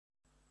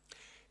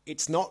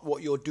It's not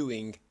what you're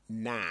doing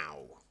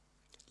now.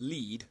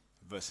 Lead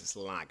versus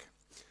lag.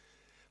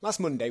 Last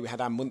Monday we had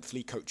our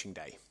monthly coaching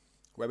day,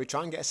 where we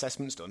try and get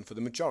assessments done for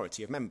the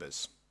majority of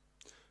members.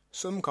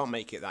 Some can't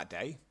make it that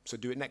day, so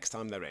do it next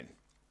time they're in.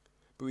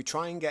 But we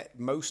try and get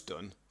most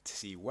done to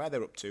see where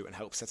they're up to and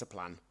help set a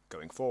plan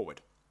going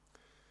forward.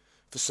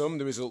 For some,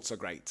 the results are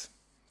great.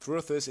 For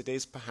others, it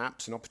is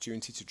perhaps an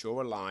opportunity to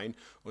draw a line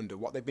under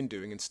what they've been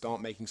doing and start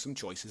making some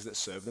choices that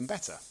serve them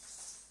better.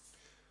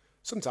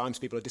 Sometimes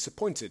people are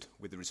disappointed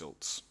with the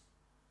results.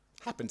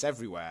 Happens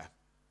everywhere.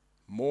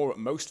 More at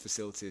most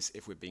facilities,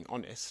 if we're being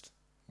honest.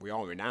 We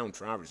are renowned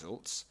for our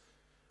results,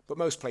 but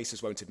most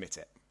places won't admit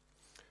it.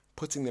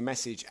 Putting the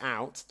message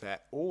out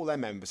that all their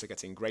members are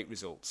getting great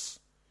results,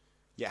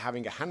 yet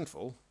having a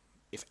handful,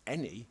 if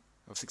any,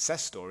 of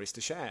success stories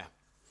to share.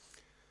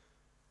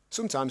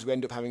 Sometimes we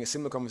end up having a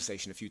similar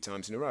conversation a few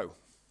times in a row.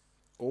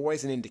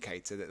 Always an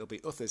indicator that there'll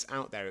be others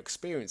out there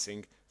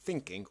experiencing,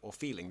 thinking or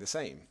feeling the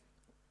same.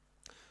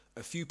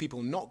 A few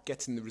people not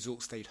getting the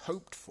results they'd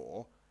hoped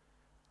for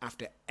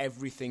after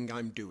everything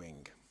I'm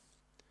doing.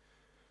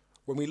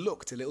 When we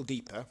looked a little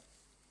deeper,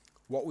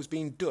 what was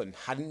being done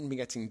hadn't been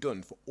getting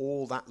done for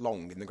all that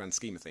long in the grand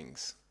scheme of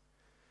things.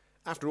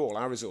 After all,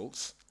 our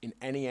results, in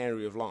any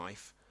area of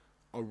life,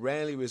 are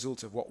rarely a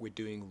result of what we're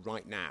doing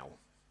right now.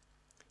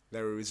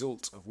 They're a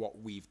result of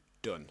what we've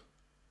done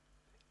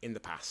in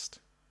the past,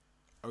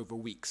 over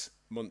weeks,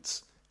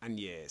 months, and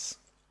years.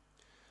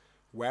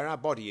 Where our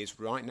body is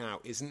right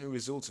now isn't a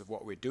result of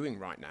what we're doing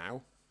right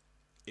now,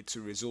 it's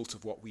a result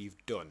of what we've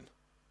done,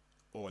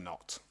 or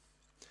not.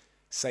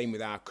 Same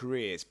with our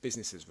careers,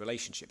 businesses,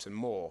 relationships, and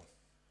more.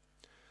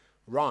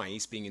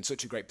 Rise being in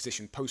such a great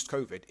position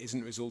post-COVID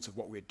isn't a result of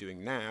what we're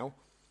doing now,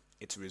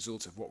 it's a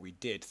result of what we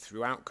did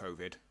throughout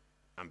COVID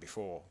and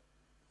before.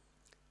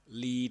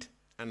 Lead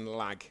and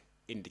lag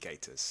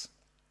indicators.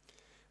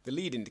 The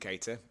lead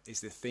indicator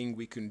is the thing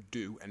we can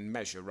do and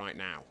measure right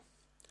now.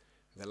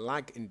 The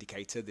lag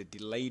indicator, the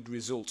delayed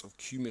result of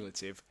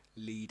cumulative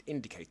lead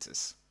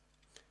indicators,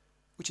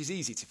 which is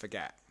easy to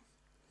forget.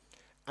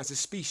 As a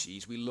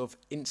species, we love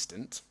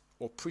instant,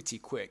 or pretty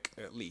quick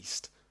at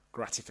least,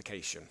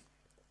 gratification.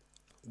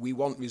 We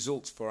want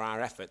results for our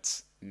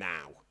efforts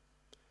now.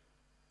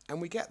 And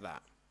we get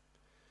that.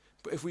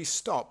 But if we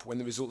stop when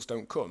the results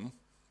don't come,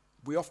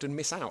 we often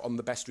miss out on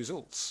the best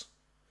results.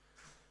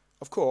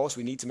 Of course,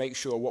 we need to make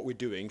sure what we're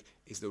doing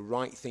is the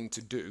right thing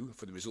to do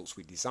for the results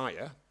we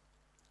desire.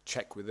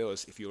 Check with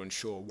us if you're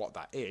unsure what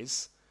that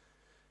is.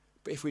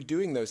 But if we're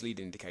doing those lead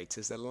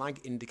indicators, the lag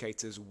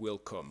indicators will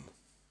come.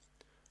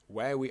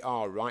 Where we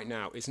are right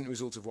now isn't a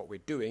result of what we're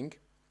doing,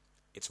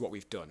 it's what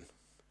we've done.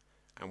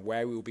 And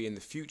where we will be in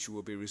the future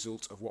will be a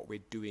result of what we're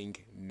doing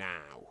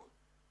now.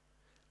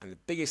 And the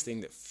biggest thing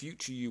that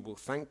future you will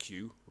thank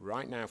you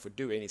right now for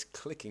doing is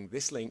clicking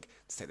this link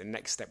to take the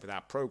next step with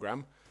our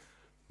program,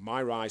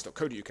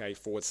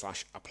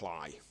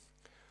 myrise.co.uk/apply.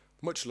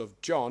 Much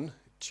love, John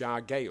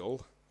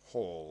Jargale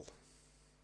Hall.